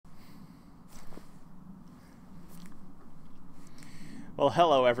Well,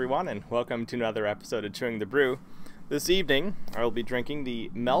 hello everyone, and welcome to another episode of Chewing the Brew. This evening, I will be drinking the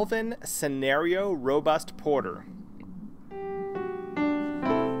Melvin Scenario Robust Porter.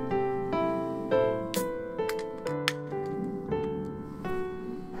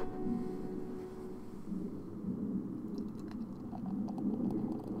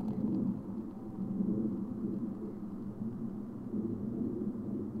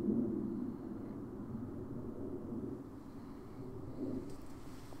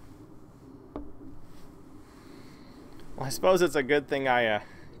 Well, I suppose it's a good thing I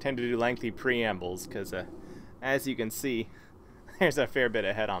tend to do lengthy preambles, because as you can see, there's a fair bit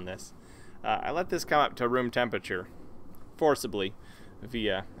of head on this. I let this come up to room temperature, forcibly,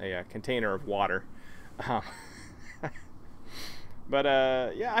 via a container of water. But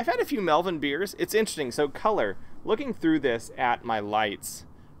yeah, I've had a few Melvin beers. It's interesting. So color, looking through this at my lights,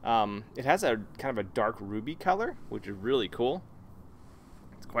 it has a kind of a dark ruby color, which is really cool.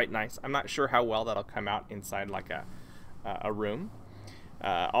 It's quite nice. I'm not sure how well that'll come out inside like a room.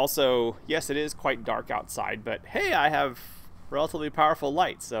 Also, yes, it is quite dark outside, but hey, I have relatively powerful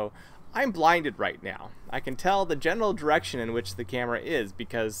light, so I'm blinded right now. I can tell the general direction in which the camera is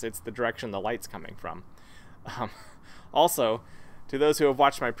because it's the direction the light's coming from. Also, to those who have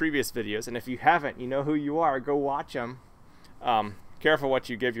watched my previous videos, and if you haven't, you know who you are, go watch them. Careful what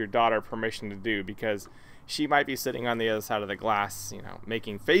you give your daughter permission to do, because she might be sitting on the other side of the glass, you know,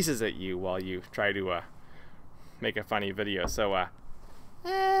 making faces at you while you try to make a funny video. So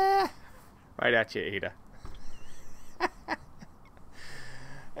right at you, Ada.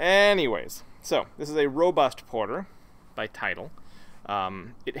 Anyways, so this is a robust porter by title.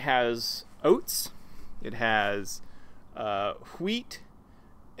 It has oats, it has wheat,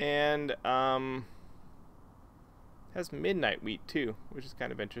 and has midnight wheat too, which is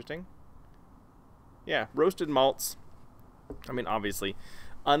kind of interesting. Yeah, roasted malts. I mean, obviously,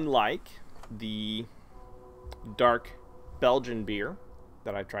 unlike the dark Belgian beer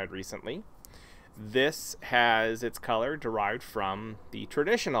that I tried recently, this has its color derived from the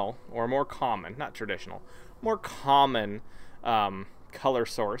traditional, or more common, not traditional, more common color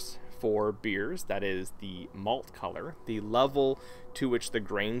source for beers, that is the malt color, the level to which the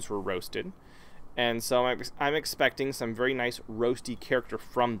grains were roasted. And so I'm expecting some very nice roasty character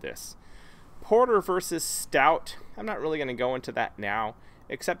from this. Porter versus stout, I'm not really going to go into that now,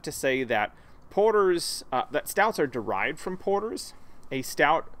 except to say that porters, that stouts are derived from porters. A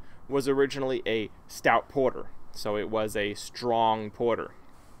stout was originally a stout porter, so it was a strong porter.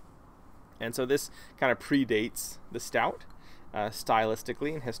 And so this kind of predates the stout,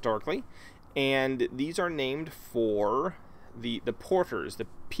 stylistically and historically. And these are named for the porters, the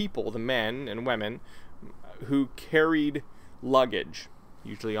people, the men and women who carried luggage,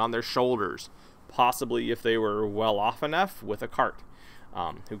 usually on their shoulders, possibly if they were well off enough with a cart.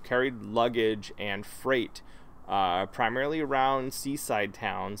 Who carried luggage and freight primarily around seaside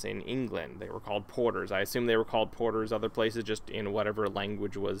towns in England. They were called porters. I assume they were called porters other places, just in whatever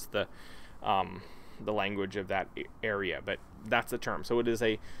language was the language of that area, but that's the term. So it is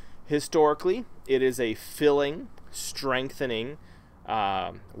historically, it is a filling, strengthening,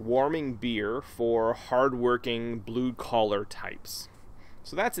 warming beer for hardworking blue-collar types.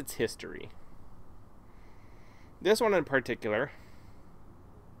 So that's its history. This one in particular,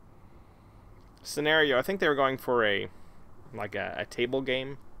 Scenario, I think they were going for a table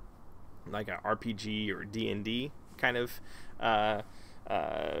game, like a RPG or D&D kind of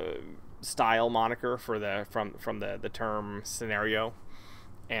style moniker for from the term scenario.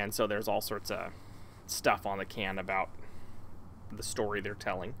 And so there's all sorts of stuff on the can about the story they're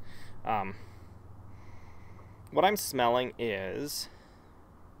telling. What I'm smelling is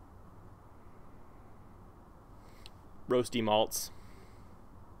roasty malts.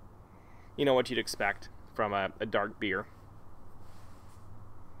 You know what you'd expect from a dark beer.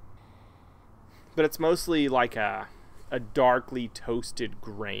 But it's mostly like a darkly toasted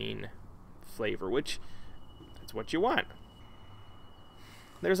grain flavor, which is what you want.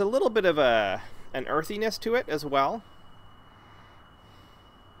 There's a little bit of an earthiness to it as well.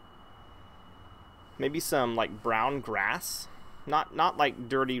 Maybe some like brown grass. Not like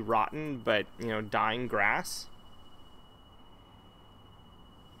dirty rotten, but you know, dying grass.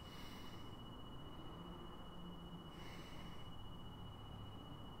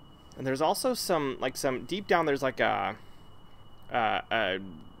 And there's also some deep down, there's like a burnt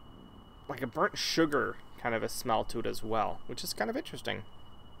sugar kind of a smell to it as well, which is kind of interesting.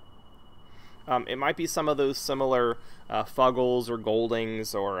 It might be some of those similar Fuggles or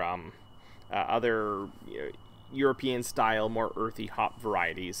Goldings or other European style, more earthy hop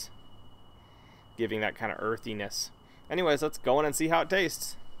varieties, giving that kind of earthiness. Anyways, let's go in and see how it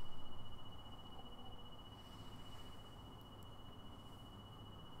tastes.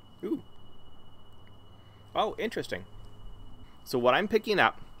 Ooh. Oh, interesting. So what I'm picking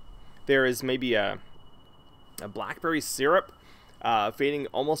up, there is maybe a blackberry syrup, fading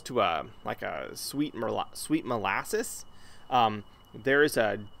almost to a sweet molasses. There is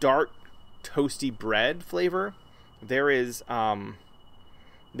a dark toasty bread flavor. There is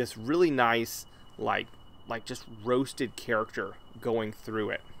this really nice like just roasted character going through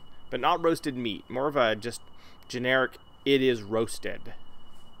it, but not roasted meat, more of a just generic it is roasted.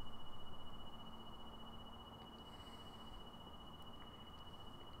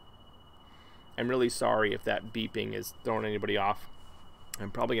 I'm really sorry if that beeping is throwing anybody off.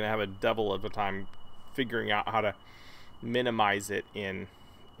 I'm probably gonna have a devil of a time figuring out how to minimize it in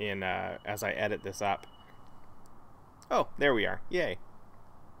as I edit this up. Oh, there we are. Yay.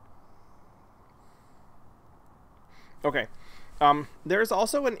 Okay. There's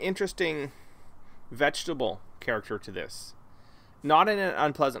also an interesting vegetable character to this. Not in an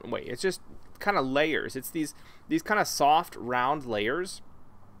unpleasant way. It's just kind of layers. It's these kind of soft, round layers,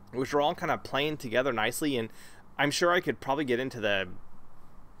 which are all kind of playing together nicely. And I'm sure I could probably get into the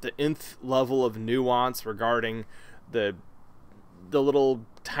nth level of nuance regarding the little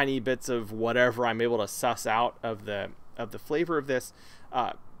tiny bits of whatever I'm able to suss out of the flavor of this.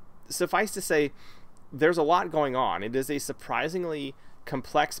 Suffice to say, there's a lot going on. It is a surprisingly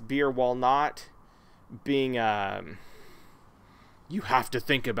complex beer while not being you have to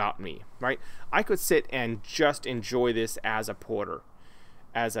think about me, right? I could sit and just enjoy this as a porter,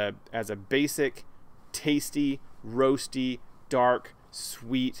 as a basic, tasty, roasty, dark,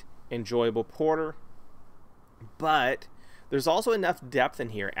 sweet, enjoyable porter. But there's also enough depth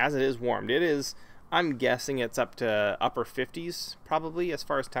in here as it is warmed. It is, I'm guessing it's up to upper 50s probably as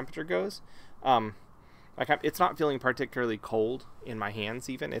far as temperature goes. It's not feeling particularly cold in my hands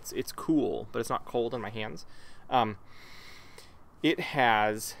even. It's cool, but it's not cold in my hands. It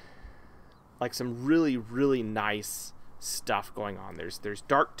has like some really, really nice stuff going on. There's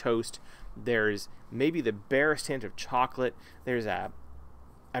dark toast. There's maybe the barest hint of chocolate. There's a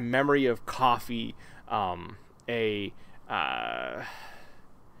memory of coffee. Yeah,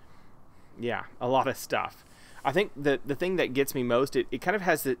 a lot of stuff. I think the thing that gets me most, it kind of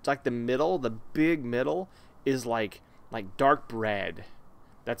has like the middle, the big middle is like dark bread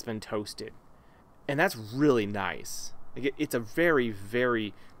that's been toasted, and that's really nice. Like it's a very,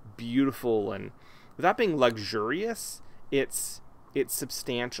 very beautiful, and without being luxurious, it's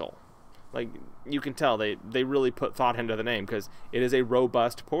substantial. Like you can tell they really put thought into the name because it is a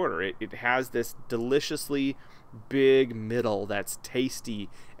robust porter. It has this deliciously big middle that's tasty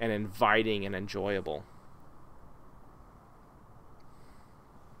and inviting and enjoyable.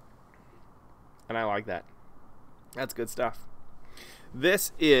 And I like that. That's good stuff.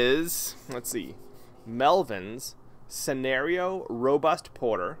 This is, let's see, Melvin's Scenario Robust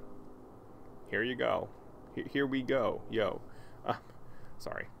Porter. Here you go. Here we go. Yo.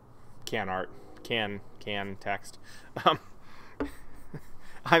 Sorry. Can art. Can text.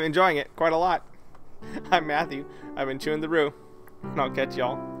 I'm enjoying it quite a lot. I'm Matthew. I've been chewing the brew. And I'll catch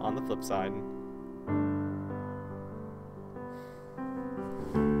y'all on the flip side.